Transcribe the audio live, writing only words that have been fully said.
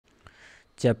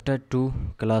Chapter 2,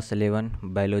 Class 11,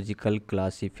 Biological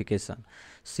Classification.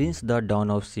 Since the dawn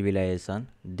of civilization,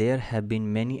 there have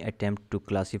been many attempts to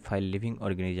classify living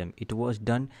organisms. It was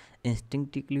done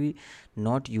instinctively,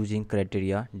 not using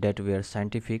criteria that were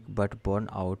scientific but born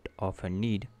out of a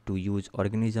need to use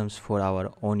organisms for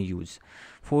our own use,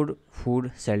 for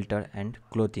food, shelter, and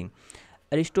clothing.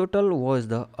 Aristotle was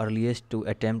the earliest to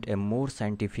attempt a more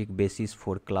scientific basis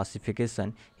for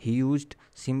classification. He used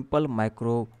simple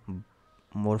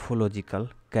morphological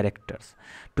characters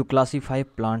to classify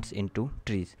plants into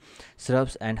trees,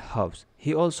 shrubs, and herbs.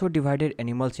 He also divided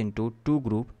animals into two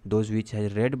groups, those which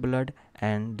had red blood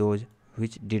and those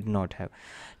which did not have.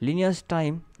 Linnaeus'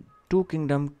 time, two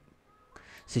kingdom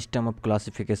system of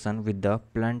classification with the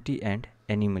Plantae and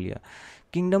Animalia.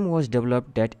 Kingdom was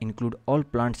developed that include all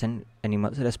plants and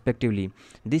animals respectively.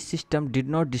 This system did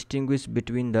not distinguish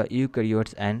between the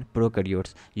eukaryotes and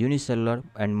prokaryotes, unicellular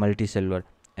and multicellular,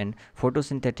 and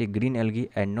photosynthetic green algae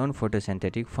and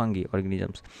non-photosynthetic fungi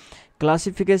organisms.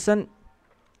 Classification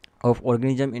of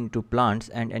organisms into plants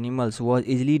and animals was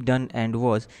easily done and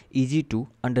was easy to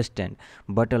understand,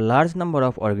 but a large number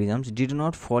of organisms did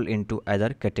not fall into either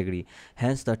category.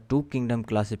 Hence, the two kingdom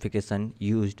classification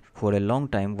used for a long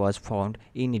time was found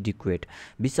inadequate.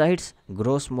 Besides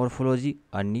gross morphology,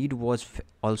 a need was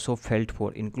also felt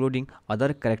for including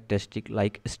other characteristics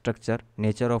like structure,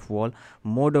 nature of wall,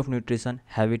 mode of nutrition,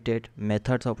 habitat,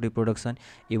 methods of reproduction,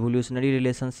 evolutionary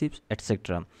relationships,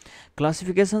 etc.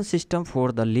 Classification system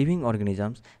for the living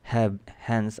organisms have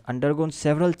hence undergone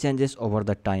several changes over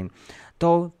the time.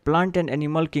 Though plant and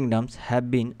animal kingdoms have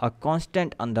been a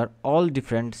constant under all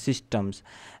different systems,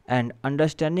 and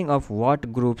understanding of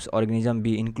what groups organisms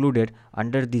be included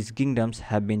under these kingdoms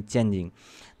have been changing.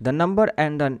 The number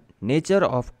and the nature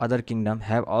of other kingdoms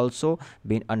have also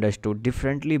been understood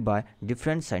differently by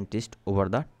different scientists over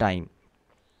the time.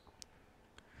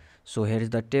 So here is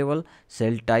the table: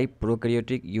 cell type,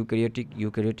 prokaryotic,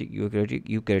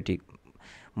 eukaryotic,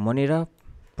 Monera,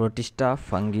 Protista,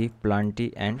 fungi,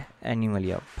 Plantae, and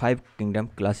Animalia. 5 kingdom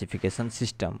classification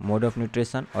system. Mode of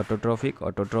nutrition: autotrophic,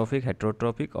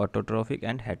 heterotrophic,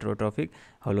 and heterotrophic,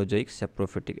 holozoic,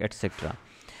 saprophytic, etc.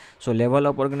 So level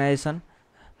of organization: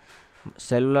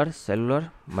 cellular,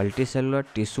 multicellular,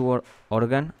 tissue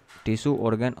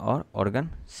organ or organ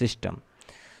system.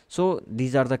 So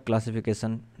these are the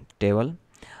classification table.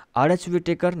 R.H.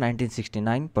 Whitaker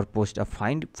 1969 proposed a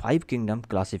 5 kingdom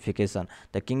classification.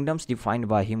 The kingdoms defined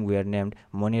by him were named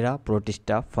Monera,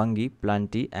 Protista, fungi,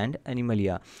 Plantae, and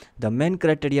Animalia. The main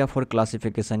criteria for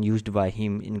classification used by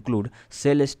him include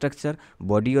cell structure,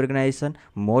 body organization,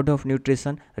 mode of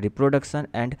nutrition, reproduction,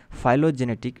 and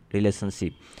phylogenetic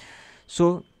relationship.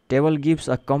 So table gives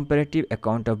a comparative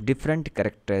account of different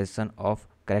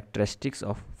characteristics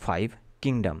of 5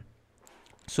 kingdom.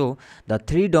 So the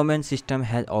 3 domain system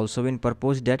has also been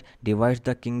proposed that divides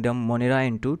the kingdom Monera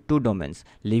into 2 domains,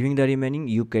 leaving the remaining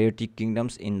eukaryotic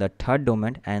kingdoms in the 3rd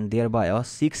domain, and thereby a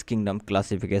 6 kingdom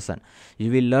classification.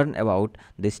 You will learn about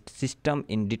this system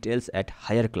in details at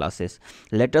higher classes.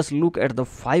 Let us look at the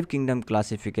 5 kingdom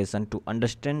classification to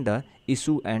understand the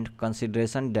issue and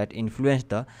consideration that influenced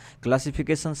the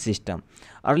classification system.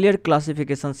 Earlier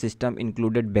classification system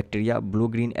included bacteria,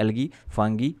 blue-green algae,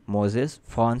 fungi, mosses,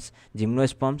 ferns,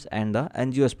 gymnosperms, and the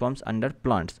angiosperms under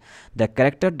plants. The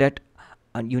character that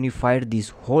unified this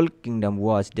whole kingdom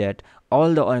was that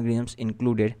all the organisms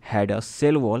included had a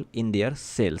cell wall in their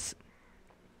cells.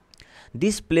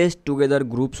 This placed together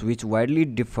groups which widely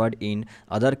differed in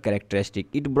other characteristics.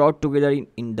 It brought together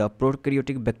in the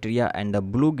prokaryotic bacteria and the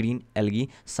blue-green algae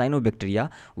cyanobacteria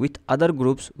with other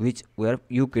groups which were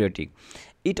eukaryotic.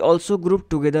 It also grouped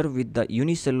together with the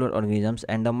unicellular organisms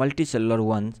and the multicellular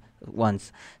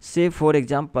ones. Say for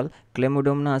example,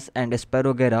 Chlamydomonas and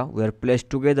Asparagera were placed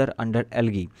together under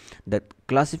algae. The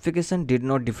classification did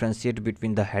not differentiate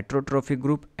between the heterotrophic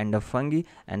group and the fungi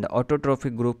and the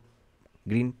autotrophic group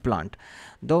green plant,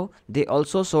 though they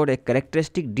also showed a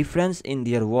characteristic difference in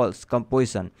their walls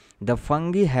composition. The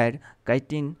fungi had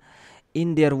chitin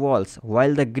in their walls,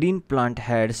 while the green plant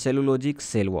had cellulosic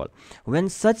cell wall. When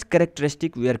such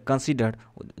characteristics were considered,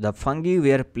 the fungi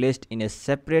were placed in a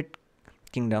separate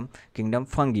kingdom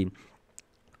fungi.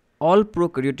 All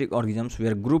prokaryotic organisms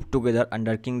were grouped together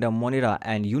under kingdom Monera,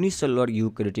 and unicellular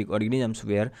eukaryotic organisms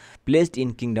were placed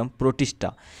in kingdom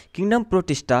Protista. Kingdom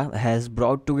Protista has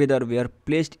brought together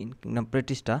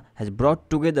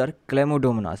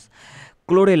Chlamydomonas,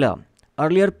 Chlorella,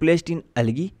 earlier placed in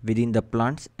algae within the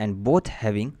plants, and both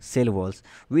having cell walls,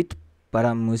 with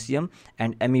Paramecium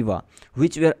and Amoeba,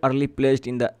 which were early placed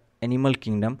in the animal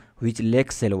kingdom, which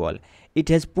lack cell wall. It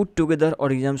has put together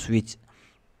organisms which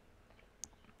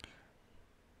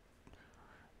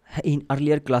in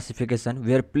earlier classification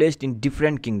were placed in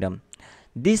different kingdom.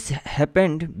 This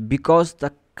happened because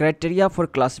the criteria for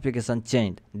classification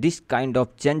changed. This kind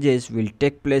of changes will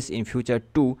take place in future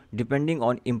too, depending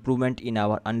on improvement in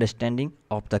our understanding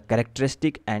of the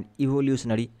characteristic and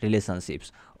evolutionary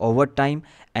relationships. Over time,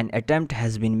 an attempt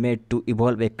has been made to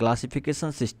evolve a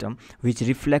classification system which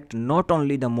reflect not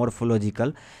only the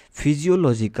morphological,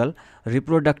 physiological,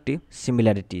 reproductive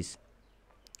similarities,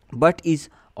 but is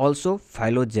also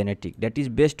phylogenetic, that is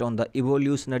based on the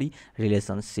evolutionary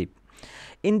relationship.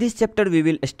 In this chapter we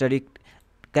will study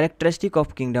characteristic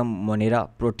of kingdom Monera,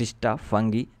 Protista,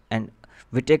 Fungi and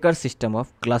Whitaker system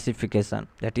of classification,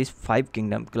 that is 5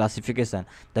 kingdom classification.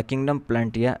 The kingdom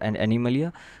Plantae and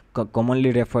Animalia,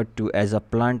 commonly referred to as a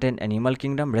plant and animal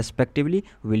kingdom respectively,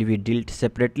 will be dealt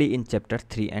separately in chapter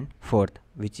 3 and 4,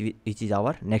 which is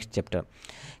our next chapter.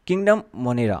 Kingdom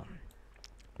Monera.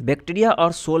 Bacteria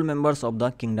are sole members of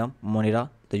the kingdom Monera,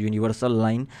 the universal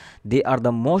line. They are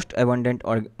the most abundant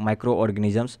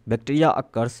microorganisms. Bacteria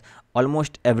occurs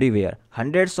almost everywhere.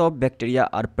 Hundreds of bacteria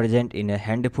are present in a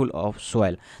handful of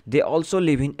soil. They also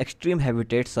live in extreme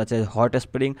habitats such as hot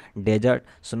spring, desert,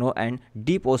 snow and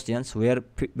deep oceans where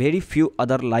very few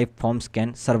other life forms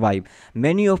can survive.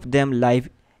 Many of them live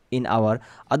in our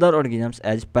other organisms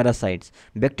as parasites.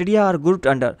 Bacteria are grouped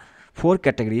under 4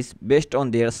 categories based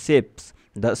on their shapes: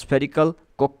 the spherical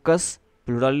coccus,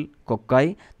 plural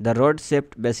cocci, the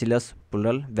rod-shaped bacillus,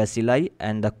 plural bacilli,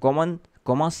 and the common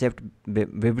comma-shaped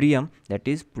vibrio, that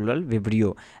is plural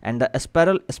vibrio, and the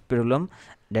spiral spirulum,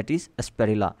 that is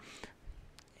spirilla.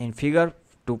 In figure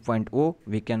 2.0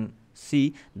 we can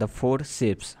see the 4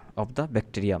 shapes of the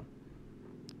bacteria.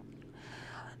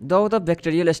 Though the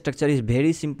bacterial structure is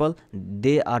very simple,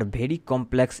 they are very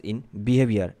complex in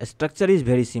behavior. Structure is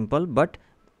very simple but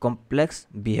complex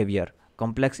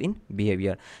in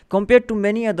behavior. Compared to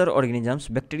many other organisms,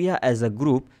 bacteria as a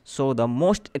group show the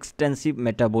most extensive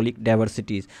metabolic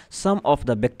diversities. Some of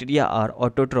the bacteria are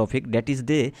autotrophic, that is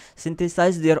they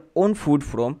synthesize their own food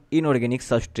from inorganic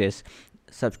substrates.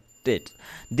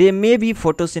 They may be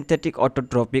photosynthetic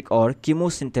autotrophic or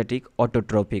chemosynthetic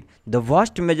autotrophic. The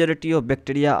vast majority of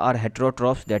bacteria are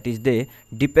heterotrophs, that is they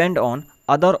depend on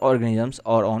other organisms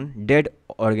or on dead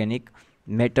organic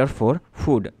matter for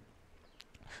food.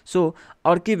 So,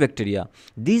 Archaebacteria.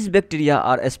 These bacteria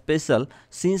are special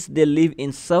since they live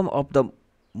in some of the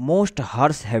most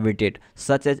harsh habitat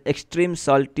such as extreme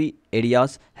salty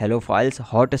areas, halophiles,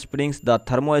 hot springs, the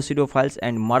thermoacidophiles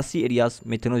and marshy areas,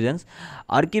 methanogens.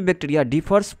 Archaebacteria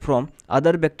differs from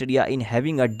other bacteria in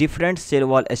having a different cell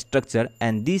wall structure,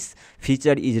 and this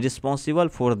feature is responsible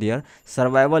for their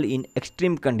survival in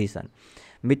extreme conditions.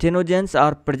 Methanogens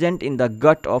are present in the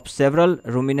gut of several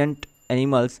ruminant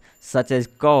animals such as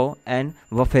cow and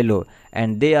buffalo,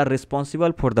 and they are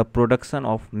responsible for the production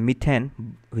of methane,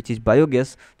 which is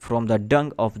biogas, from the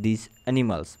dung of these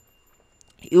animals.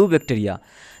 Eubacteria.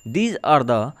 There are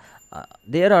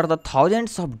the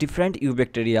thousands of different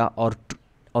eubacteria, or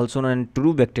also known as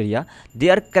true bacteria. They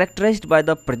are characterized by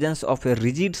the presence of a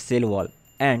rigid cell wall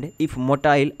and, if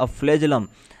motile, a flagellum.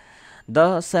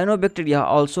 The cyanobacteria,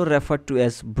 also referred to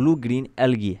as blue-green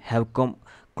algae, have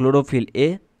chlorophyll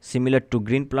A similar to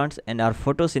green plants and are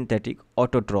photosynthetic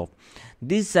autotroph.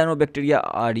 These cyanobacteria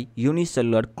are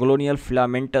unicellular colonial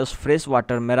filamentous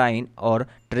freshwater marine or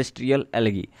terrestrial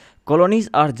algae. Colonies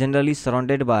are generally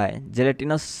surrounded by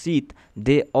gelatinous sheath.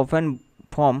 They often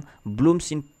form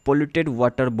blooms in polluted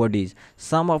water bodies.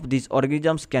 Some of these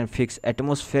organisms can fix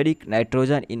atmospheric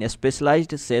nitrogen in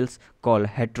specialized cells called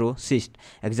heterocysts.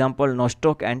 Example: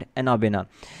 nostoc and anabena.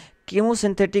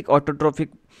 Chemosynthetic autotrophic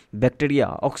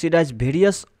bacteria oxidize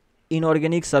various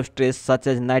inorganic substrates such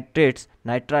as nitrates,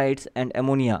 nitrites and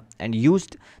ammonia and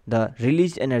used the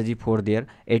released energy for their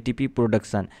ATP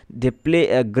production. They play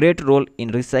a great role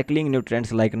in recycling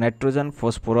nutrients like nitrogen,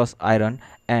 phosphorus, iron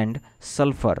and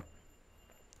sulfur.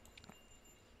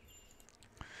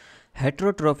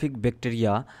 Heterotrophic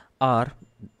bacteria are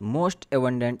most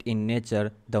abundant in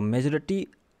nature. The majority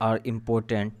are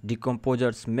important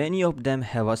decomposers. Many of them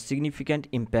have a significant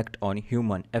impact on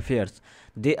human affairs.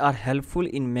 They are helpful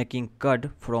in making curd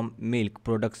from milk,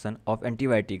 production of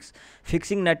antibiotics,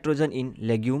 fixing nitrogen in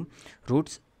legume,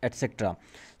 roots, etc.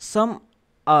 Some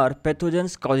are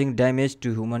pathogens causing damage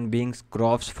to human beings,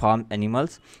 crops, farm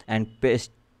animals and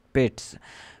pets.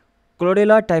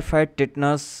 Chlorella, typhoid,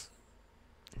 tetanus,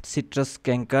 citrus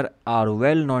canker are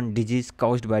well-known diseases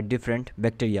caused by different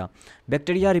bacteria.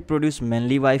 Bacteria reproduce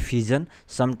mainly by fission.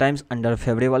 Sometimes under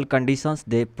favorable conditions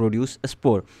they produce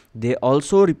spore. They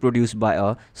also reproduce by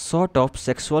a sort of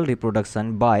sexual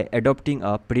reproduction by adopting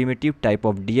a primitive type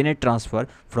of DNA transfer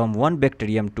from one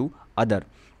bacterium to other.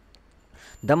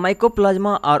 The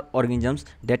mycoplasma are organisms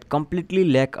that completely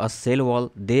lack a cell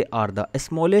wall. They are the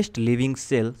smallest living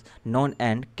cells known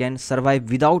and can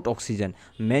survive without oxygen.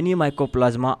 Many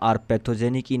mycoplasma are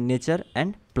pathogenic in nature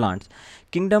and plants.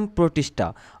 Kingdom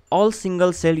Protista. All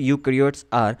single cell eukaryotes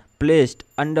are placed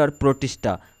under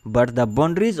Protista, but the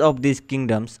boundaries of these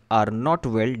kingdoms are not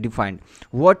well defined.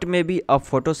 What may be a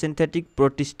photosynthetic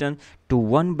protista to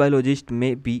one biologist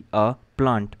may be a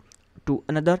plant to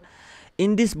another.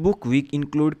 In this book, we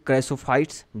include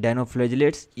chrysophytes,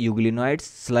 dinoflagellates, euglenoids,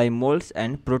 slime molds,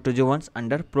 and protozoans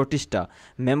under Protista.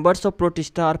 Members of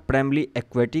Protista are primarily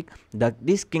aquatic.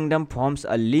 This kingdom forms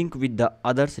a link with the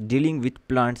others dealing with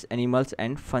plants, animals,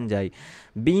 and fungi.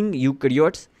 Being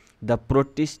eukaryotes, the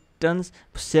Protistan's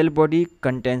cell body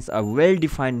contains a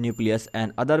well-defined nucleus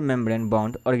and other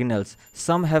membrane-bound organelles.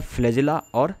 Some have flagella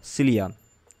or cilia.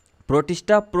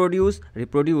 Protista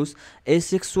reproduce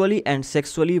asexually and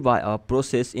sexually by a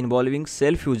process involving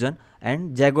cell fusion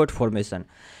and zygote formation.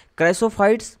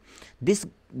 Chrysophytes, this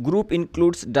group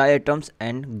includes diatoms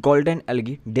and golden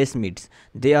algae desmids.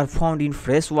 They are found in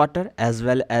fresh water as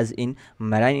well as in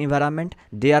marine environment.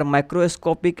 They are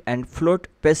microscopic and float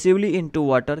passively into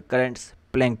water currents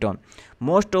plankton.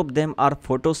 Most of them are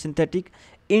photosynthetic.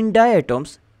 In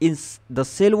diatoms, the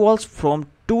cell walls form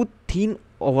two thin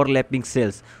overlapping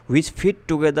cells which fit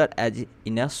together as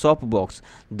in a soap box.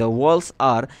 The walls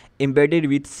are embedded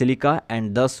with silica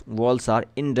and thus walls are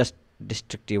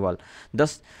indestructible.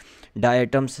 Thus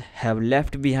diatoms have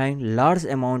left behind large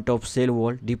amount of cell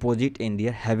wall deposit in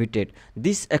their habitat.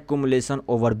 This accumulation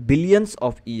over billions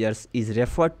of years is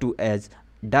referred to as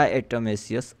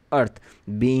diatomaceous earth.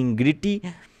 Being gritty,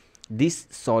 this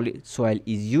soil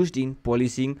is used in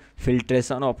polishing,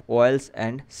 filtration of oils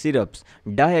and syrups.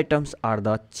 Diatoms are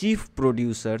the chief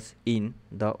producers in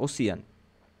the ocean.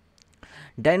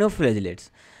 Dinoflagellates.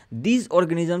 These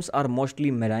organisms are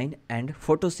mostly marine and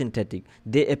photosynthetic.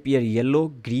 They appear yellow,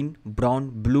 green, brown,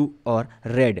 blue or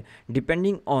red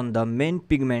depending on the main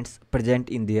pigments present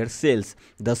in their cells.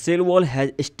 The cell wall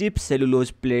has stiff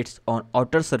cellulose plates on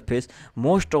outer surface.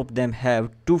 Most of them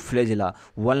have two flagella.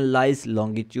 One lies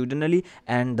longitudinally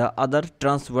and the other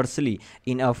transversely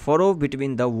in a furrow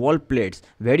between the wall plates.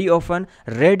 Very often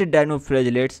red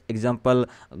dinoflagellates, example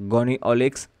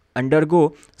Goniolix,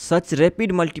 undergo such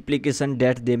rapid multiplication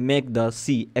that they make the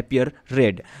sea appear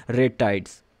red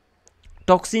tides.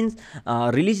 Toxins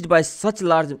released by such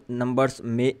large numbers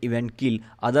may even kill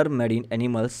other marine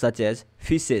animals such as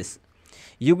fishes.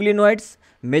 Euglenoids,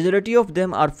 majority of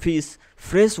them are fish,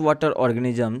 freshwater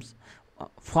organisms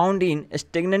found in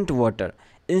stagnant water.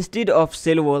 Instead of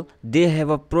cell wall, they have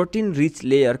a protein-rich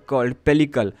layer called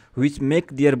pellicle, which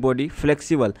make their body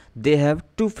flexible. They have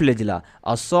two flagella,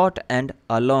 a short and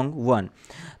a long one.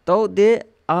 Though they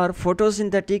are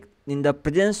photosynthetic in the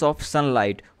presence of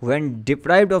sunlight, when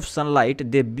deprived of sunlight,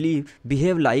 they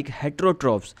behave like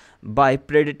heterotrophs by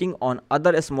predating on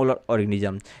other smaller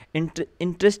organisms.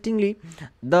 Interestingly,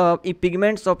 the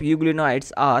pigments of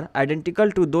euglenoids are identical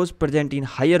to those present in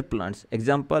higher plants.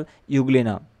 Example,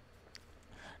 euglena.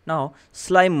 Now,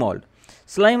 slime mold.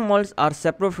 Slime molds are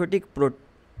saprophytic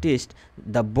protists.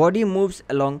 The body moves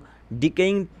along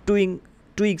decaying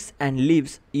twigs and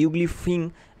leaves,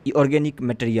 uglifying organic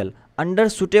material. Under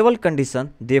suitable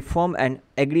conditions, they form an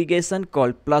aggregation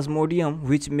called plasmodium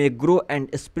which may grow and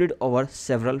spread over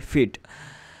several feet.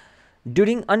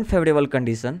 During unfavorable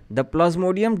conditions, the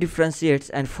plasmodium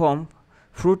differentiates and forms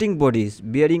fruiting bodies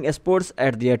bearing spores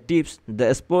at their tips.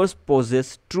 The spores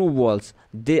possess true walls.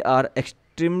 They are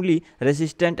extremely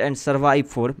resistant and survive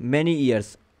for many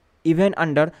years even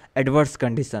under adverse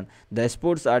conditions. The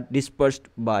spores are dispersed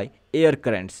by air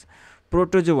currents.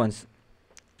 Protozoans.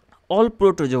 All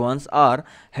protozoans are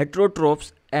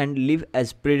heterotrophs and live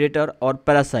as predator or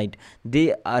parasite.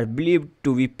 They are believed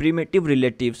to be primitive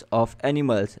relatives of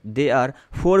animals. There are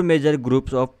four major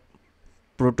groups of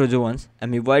protozoans.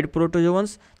 Amoeboid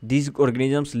protozoans. These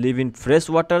organisms live in fresh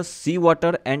water,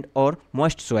 seawater and or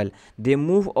moist soil. They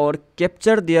move or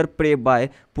capture their prey by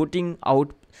putting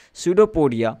out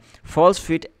pseudopodia, false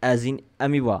feet as in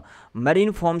amoeba.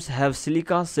 Marine forms have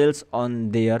silica cells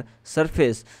on their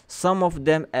surface. Some of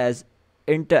them as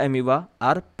entamoeba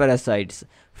are parasites.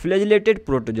 Flagellated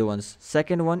protozoans.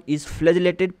 Second one is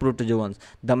flagellated protozoans.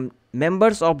 The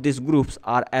members of these groups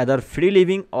are either free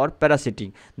living or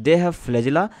parasitic. They have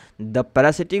flagella. The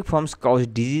parasitic forms cause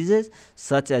diseases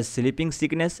such as sleeping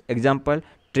sickness. Example,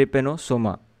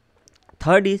 trypanosoma.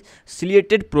 Third is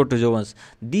ciliated protozoans.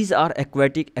 These are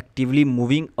aquatic, actively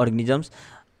moving organisms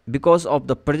because of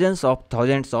the presence of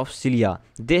thousands of cilia.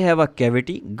 They have a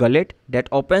cavity, gullet, that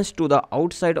opens to the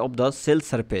outside of the cell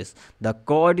surface. The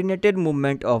coordinated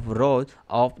movement of rows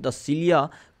of the cilia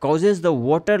causes the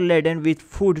water laden with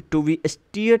food to be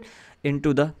steered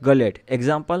into the gullet.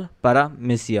 Example,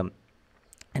 paramecium.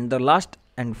 And the last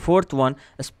and fourth one,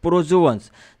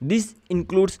 sporozoans. This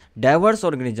includes diverse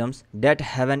organisms that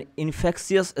have an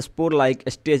infectious spore-like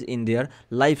stage in their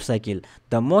life cycle.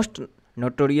 The most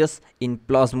notorious in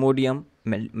Plasmodium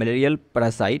malarial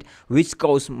parasite, which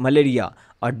cause malaria,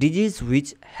 a disease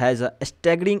which has a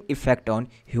staggering effect on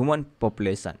human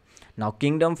population. Now,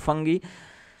 kingdom fungi.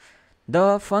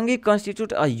 The fungi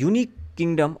constitute a unique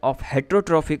kingdom of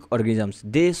heterotrophic organisms.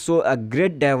 They show a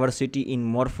great diversity in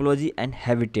morphology and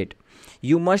habitat.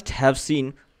 You must have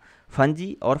seen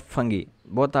fungi or fungi,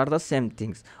 both are the same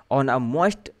things, on a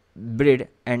moist bread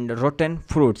and rotten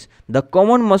fruits. The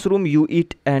common mushroom you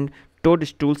eat and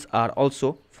toadstools are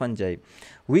also fungi,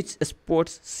 which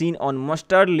spots seen on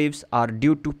mustard leaves are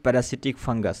due to parasitic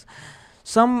fungus.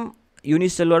 Some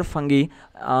unicellular fungi,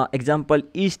 example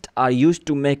yeast, are used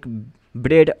to make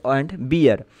bread and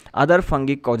beer. Other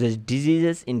fungi causes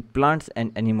diseases in plants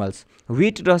and animals.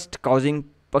 Wheat rust causing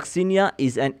Puccinia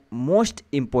is an most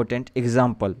important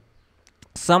example.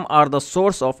 Some are the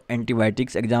source of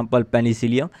antibiotics, example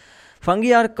penicillium.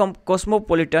 Fungi are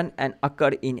cosmopolitan and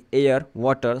occur in air,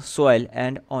 water, soil,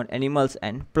 and on animals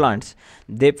and plants.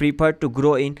 They prefer to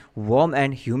grow in warm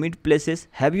and humid places.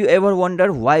 Have you ever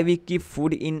wondered why we keep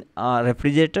food in a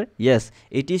refrigerator? Yes,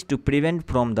 it is to prevent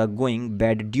from the going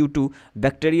bad due to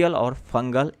bacterial or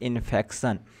fungal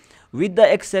infection. With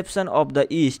the exception of the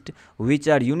yeast, which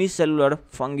are unicellular,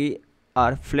 fungi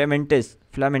are filamentous.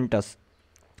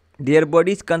 Their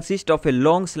bodies consist of a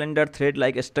long, slender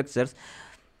thread-like structures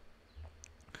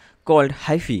called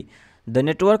hyphae. The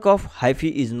network of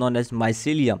hyphae is known as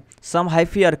mycelium. Some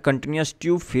hyphae are continuous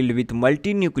tube filled with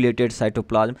multinucleated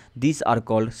cytoplasm. These are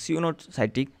called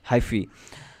cenocytic hyphae.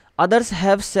 Others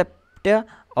have septa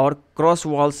or cross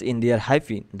walls in their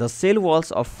hyphae. The cell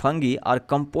walls of fungi are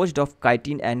composed of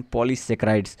chitin and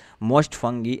polysaccharides. Most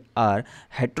fungi are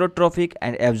heterotrophic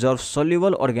and absorb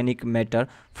soluble organic matter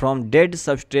from dead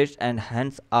substrates and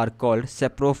hence are called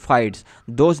saprophytes.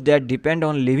 Those that depend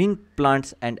on living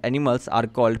plants and animals are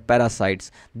called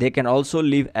parasites. They can also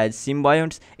live as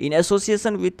symbionts in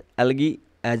association with algae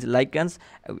as lichens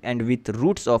and with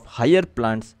roots of higher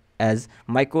plants as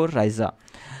mycorrhiza.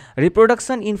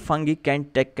 Reproduction in fungi can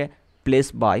take place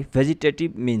by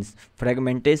vegetative means,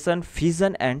 fragmentation,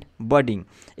 fission, and budding.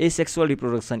 Asexual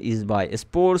reproduction is by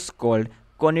spores called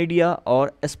conidia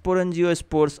or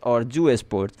sporangiospores or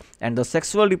zoospores, and the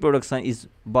sexual reproduction is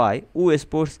by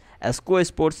oospores,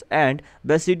 ascospores, and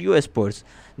basidiospores.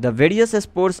 The various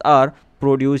spores are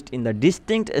produced in the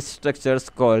distinct structures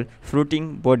called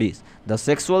fruiting bodies. The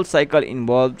sexual cycle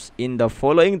involves in the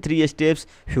following three steps: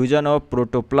 fusion of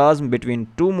protoplasm between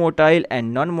two motile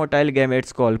and non-motile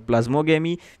gametes called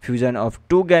plasmogamy, fusion of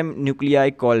two nuclei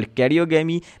called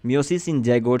karyogamy, meiosis in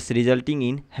zygotes resulting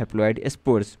in haploid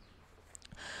spores.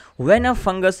 When a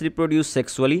fungus reproduces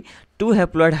sexually, two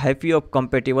haploid hyphae of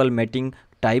compatible mating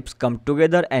types come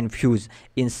together and fuse.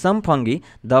 In some fungi,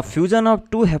 the fusion of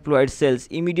two haploid cells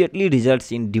immediately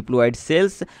results in diploid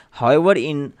cells. However,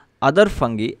 in other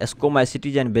fungi,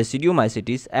 Ascomycetes and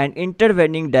Basidiomycetes, an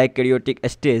intervening dikaryotic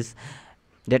stage,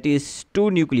 that is two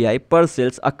nuclei per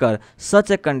cells, occur. Such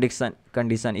a condition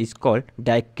is called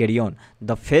dikaryon.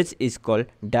 The phase is called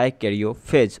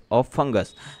dikaryophase of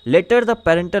fungus. Later, the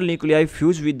parental nuclei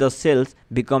fuse with the cells,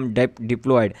 become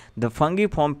diploid. The fungi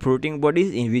form fruiting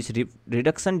bodies in which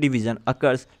reduction division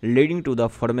occurs, leading to the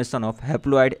formation of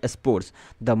haploid spores.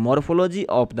 The morphology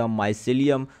of the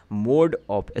mycelium, mode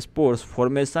of spores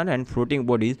formation, and fruiting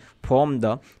bodies form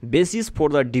the basis for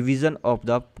the division of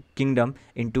the kingdom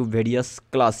into various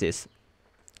classes.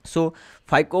 So,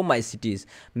 Phycomycetes.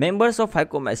 Members of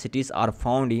Phycomycetes are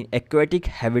found in aquatic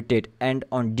habitat and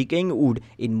on decaying wood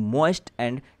in moist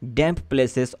and damp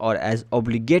places or as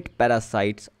obligate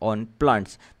parasites on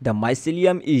plants. The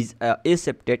mycelium is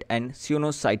aseptate and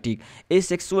cenocytic.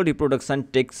 Asexual reproduction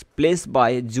takes place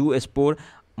by zoospore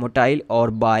motile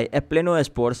or by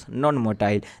aplanospores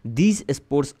non-motile. These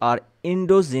spores are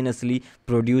endogenously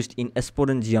produced in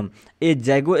sporangium. A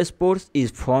zygospore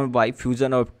is formed by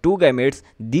fusion of two gametes.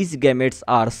 These gametes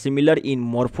are similar in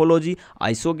morphology,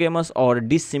 isogamous or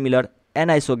dissimilar,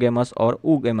 anisogamous or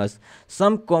oogamous.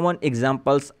 Some common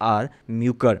examples are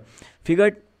mucor.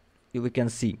 Figure we can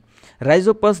see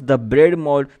Rhizopus, the bread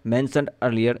mold mentioned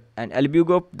earlier, and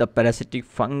Albugop, the parasitic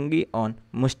fungi on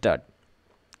mustard.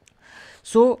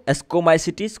 So,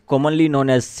 ascomycetes, commonly known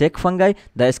as sec fungi,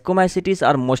 the ascomycetes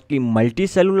are mostly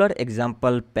multicellular,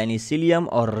 example penicillium,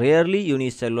 or rarely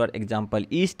unicellular, example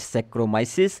yeast,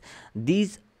 Saccharomyces.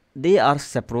 These they are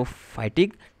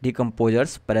saprophytic,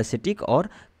 decomposers, parasitic, or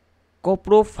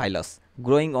coprophilous,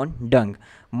 growing on dung.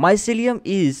 Mycelium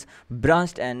is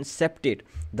branched and septate.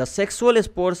 The sexual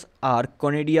spores are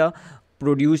conidia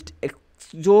produced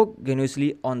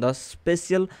exogenously on the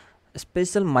special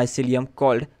mycelium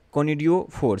called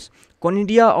conidiophores.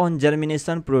 Conidia on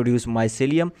germination produce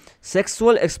mycelium.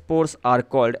 Sexual spores are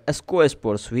called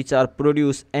ascospores, which are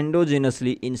produced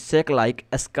endogenously in sac-like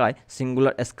asci,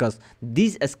 singular ascus.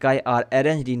 These asci are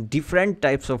arranged in different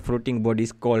types of fruiting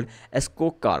bodies called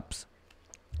ascocarps.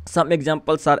 Some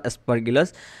examples are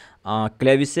aspergillus,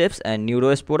 claviceps, and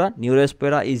neurospora.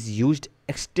 Neurospora is used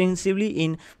extensively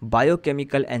in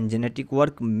biochemical and genetic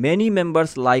work. Many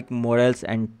members like morels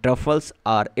and truffles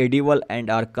are edible and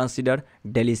are considered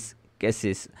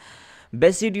delicacies.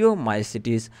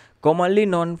 Basidiomycetes, commonly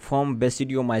known from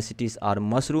basidiomycetes, are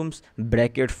mushrooms,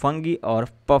 bracket fungi, or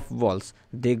puffballs.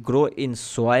 They grow in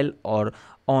soil or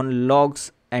on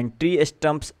logs and tree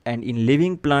stumps and in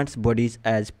living plants bodies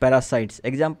as parasites.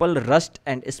 Example, rust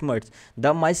and smuts.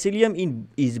 The mycelium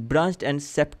is branched and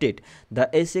septate. The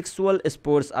asexual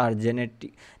spores are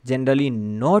generally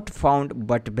not found,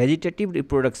 but vegetative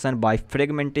reproduction by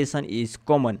fragmentation is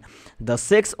common. The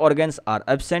sex organs are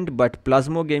absent, but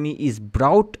plasmogamy is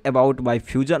brought about by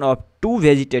fusion of two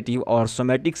vegetative or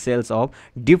somatic cells of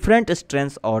different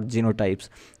strains or genotypes.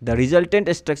 The resultant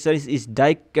structure is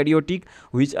dikaryotic,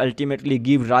 which ultimately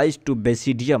give rise to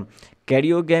basidium.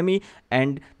 Karyogamy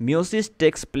and meiosis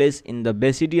takes place in the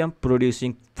basidium,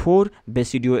 producing 4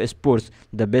 basidiospores.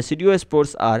 The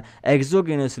basidiospores are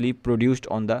exogenously produced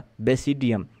on the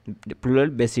basidium, plural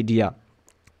basidia.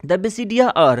 The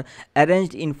basidia are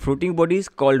arranged in fruiting bodies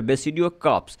called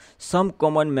basidiocarps. Some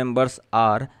common members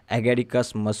are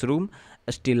agaricus mushroom,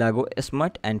 Stylago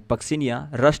smut, and Puccinia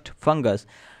rust fungus.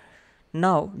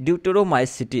 Now,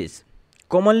 Deuteromycetes,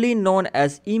 commonly known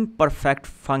as imperfect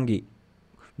fungi,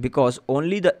 because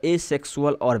only the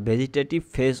asexual or vegetative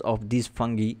phase of these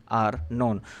fungi are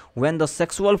known. When the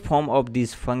sexual form of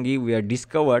these fungi were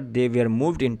discovered, they were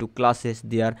moved into classes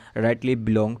they are rightly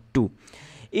belong to.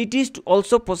 It is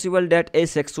also possible that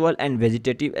asexual and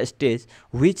vegetative stage,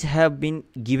 which have been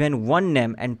given one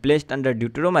name and placed under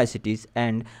Deuteromycetes,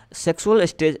 and sexual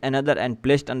stage another and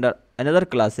placed under another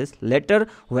classes. Later,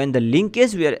 when the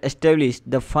linkage were established,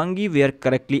 the fungi were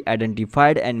correctly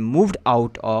identified and moved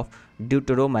out of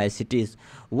Deuteromycetes.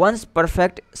 Once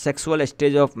perfect sexual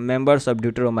stage of members of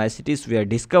Deuteromycetes were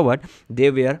discovered, they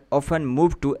were often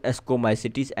moved to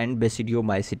Ascomycetes and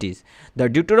Basidiomycetes. The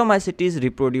Deuteromycetes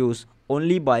reproduce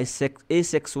only by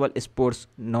asexual spores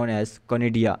known as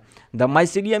conidia. The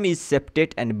mycelium is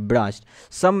septate and branched.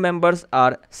 Some members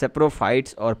are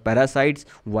saprophytes or parasites,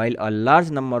 while a large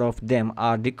number of them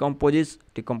are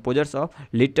decomposers of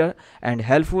litter and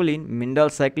helpful in mineral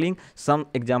cycling. Some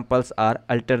examples are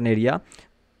Alternaria,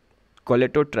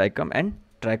 Coletotrichum, and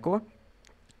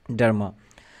Trichoderma.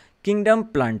 Kingdom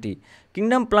Plantae.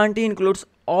 Kingdom Plantae includes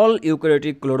all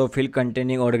eukaryotic chlorophyll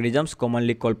containing organisms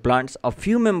commonly called plants. A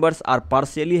few members are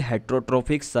partially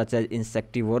heterotrophic, such as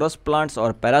insectivorous plants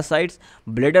or parasites.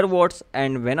 Bladderworts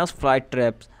and venous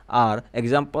flytraps are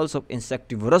examples of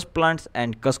insectivorous plants,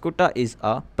 and Cuscuta is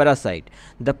a parasite.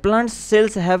 The plant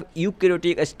cells have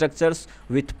eukaryotic structures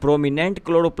with prominent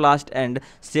chloroplast and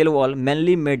cell wall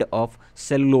mainly made of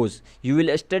cellulose. You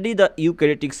will study the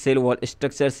eukaryotic cell wall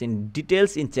structures in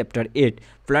details in chapter 8.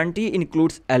 Plantae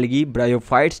includes algae,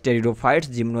 bryophytes, pteridophytes,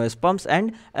 gymnosperms,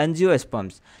 and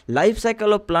angiosperms. Life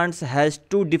cycle of plants has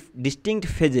two distinct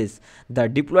phases: the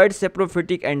diploid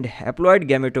saprophytic and haploid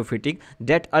gametophytic,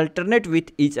 that alternate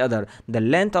with each other. The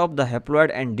length of the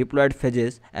haploid and diploid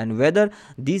phases and whether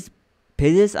these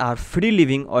phases are free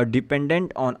living or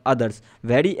dependent on others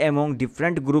vary among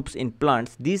different groups in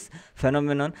plants. This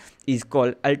phenomenon is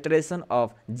called alteration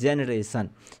of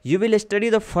generation. You will study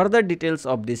the further details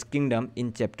of this kingdom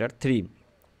in chapter 3.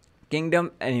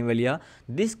 Kingdom Animalia.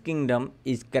 This kingdom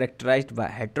is characterized by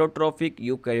heterotrophic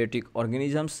eukaryotic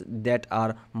organisms that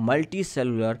are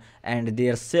multicellular and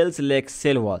their cells lack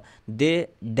cell wall. They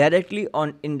directly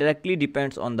or indirectly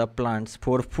depends on the plants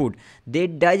for food. They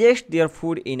digest their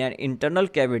food in an internal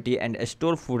cavity and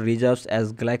store food reserves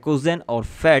as glycogen or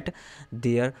fat.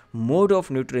 Their mode of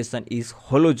nutrition is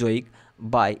holozoic,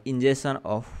 by ingestion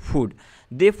of food.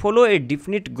 They follow a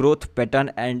definite growth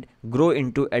pattern and grow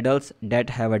into adults that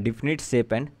have a definite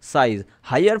shape and size.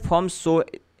 Higher forms show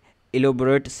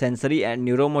elaborate sensory and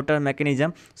neuromotor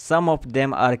mechanism. Some of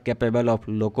them are capable of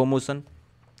locomotion.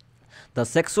 The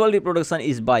sexual reproduction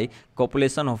is by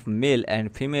copulation of male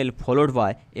and female followed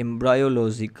by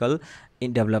embryological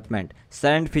development.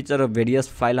 Silent feature of various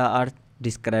phyla are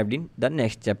described in the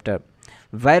next chapter.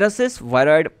 Viruses,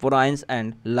 viroid, porines,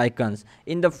 and lichens.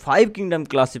 In the 5 kingdom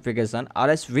classification,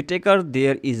 R.S. Whitaker,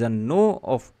 there is no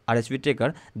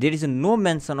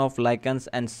mention of lichens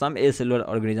and some acellular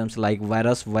organisms like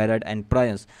virus, viroid, and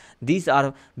prions. These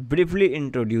are briefly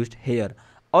introduced here.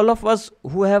 All of us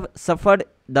who have suffered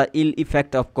the ill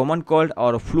effect of common cold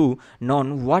or flu know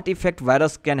what effect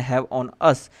virus can have on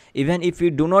us, even if we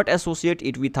do not associate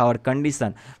it with our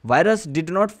condition. Virus did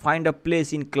not find a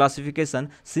place in classification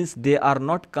since they are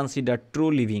not considered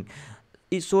true living.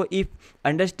 So if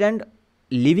understand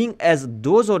living as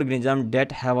those organisms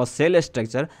that have a cell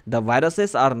structure, the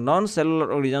viruses are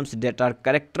non-cellular organisms that are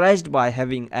characterized by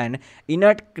having an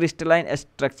inert crystalline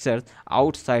structure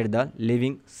outside the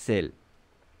living cell.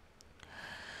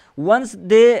 Once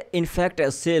they infect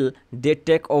a cell, they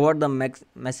take over the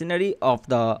machinery of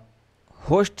the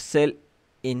host cell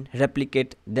to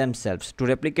replicate themselves,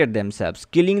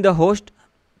 killing the host.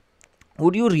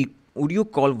 Would you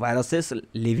call viruses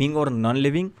living or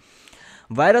non-living?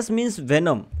 Virus means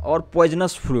venom or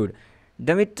poisonous fluid.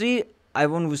 Dmitry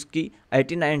Ivanovsky,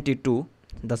 1892,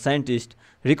 the scientist,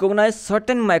 recognized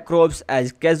certain microbes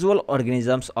as causal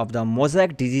organisms of the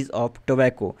mosaic disease of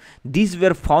tobacco. These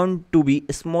were found to be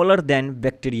smaller than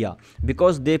bacteria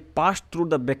because they passed through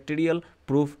the bacterial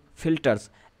proof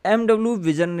filters. M.W.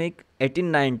 Wisniewski,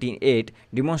 1898,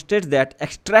 demonstrates that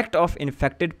extract of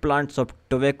infected plants of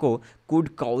tobacco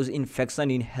could cause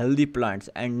infection in healthy plants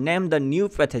and named the new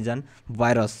pathogen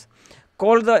virus.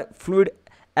 Called the fluid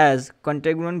as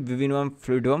Contagion vivum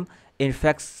fluidum,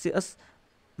 infectious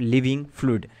living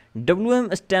fluid. W.M.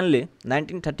 Stanley,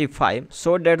 1935,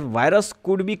 showed that virus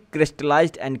could be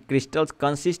crystallized and crystals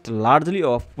consist largely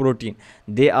of protein.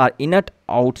 They are inert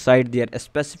outside their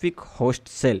specific host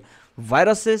cell.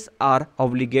 Viruses are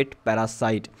obligate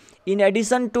parasite. In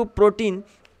addition to protein,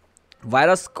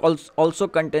 virus also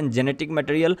contain genetic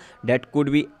material that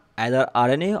could be either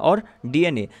RNA or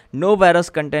DNA. No virus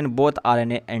contain both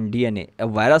RNA and DNA. A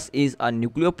virus is a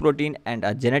nucleoprotein and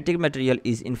a genetic material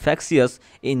is infectious.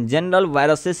 In general,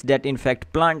 viruses that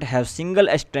infect plant have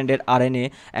single-stranded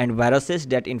RNA and viruses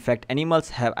that infect animals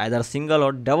have either single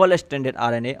or double-stranded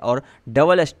RNA or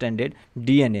double-stranded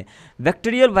DNA.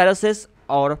 Bacterial viruses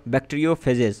or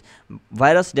bacteriophages,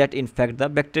 virus that infect the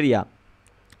bacteria,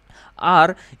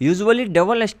 are usually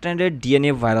double-stranded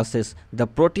DNA viruses. The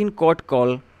protein coat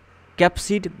called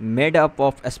capsid, made up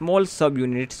of small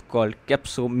subunits called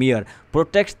capsomere,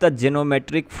 protects the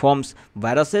genometric forms.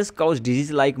 Viruses cause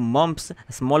disease like mumps,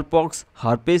 smallpox,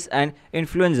 herpes, and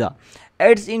influenza.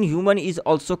 AIDS in human is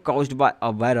also caused by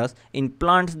a virus. In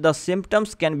plants, the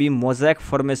symptoms can be mosaic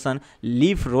formation,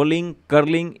 leaf rolling,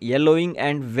 curling, yellowing,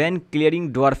 and vein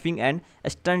clearing, dwarfing, and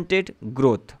stunted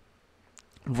growth.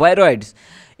 Viroids.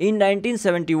 In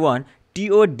 1971,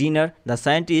 T.O. Diener, the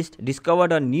scientist,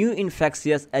 discovered a new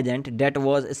infectious agent that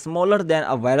was smaller than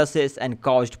a viruses and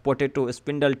caused potato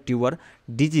spindle tuber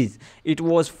disease. It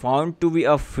was found to be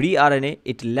a free RNA.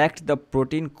 It lacked the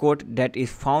protein coat that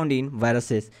is found in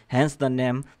viruses, hence the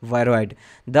name viroid.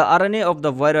 The RNA of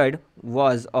the viroid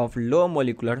was of low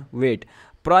molecular weight.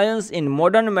 Prions. In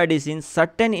modern medicine,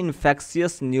 certain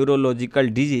infectious neurological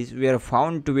diseases were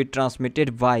found to be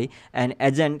transmitted by an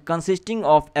agent consisting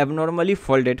of abnormally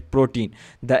folded protein.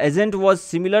 The agent was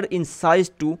similar in size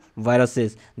to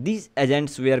viruses. These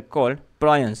agents were called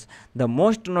prions. The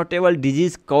most notable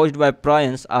diseases caused by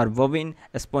prions are bovine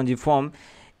spongiform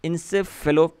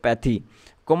encephalopathy,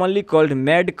 commonly called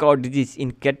mad cow disease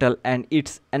in cattle, and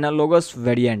its analogous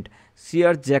variant,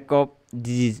 Sear-Jacob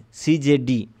disease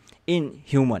 (CJD) in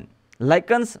human.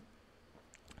 Lichens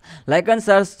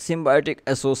are symbiotic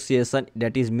association,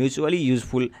 that is mutually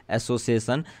useful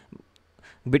association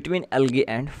between algae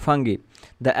and fungi.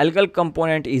 The algal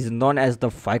component is known as the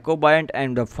phycobiont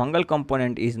and the fungal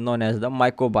component is known as the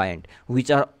mycobiont, which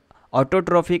are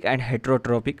autotrophic and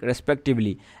heterotrophic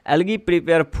respectively. Algae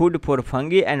prepare food for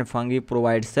fungi and fungi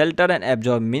provide shelter and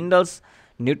absorb minerals,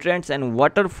 nutrients, and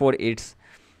water for its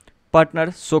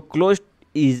partner. So close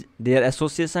is their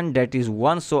association that is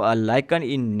one saw a lichen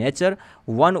in nature,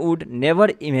 one would never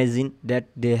imagine that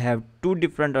they have two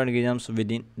different organisms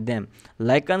within them.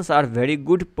 Lichens are very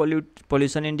good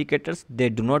pollution indicators. They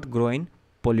do not grow in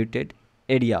polluted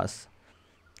areas.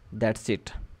 That's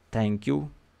it. Thank you.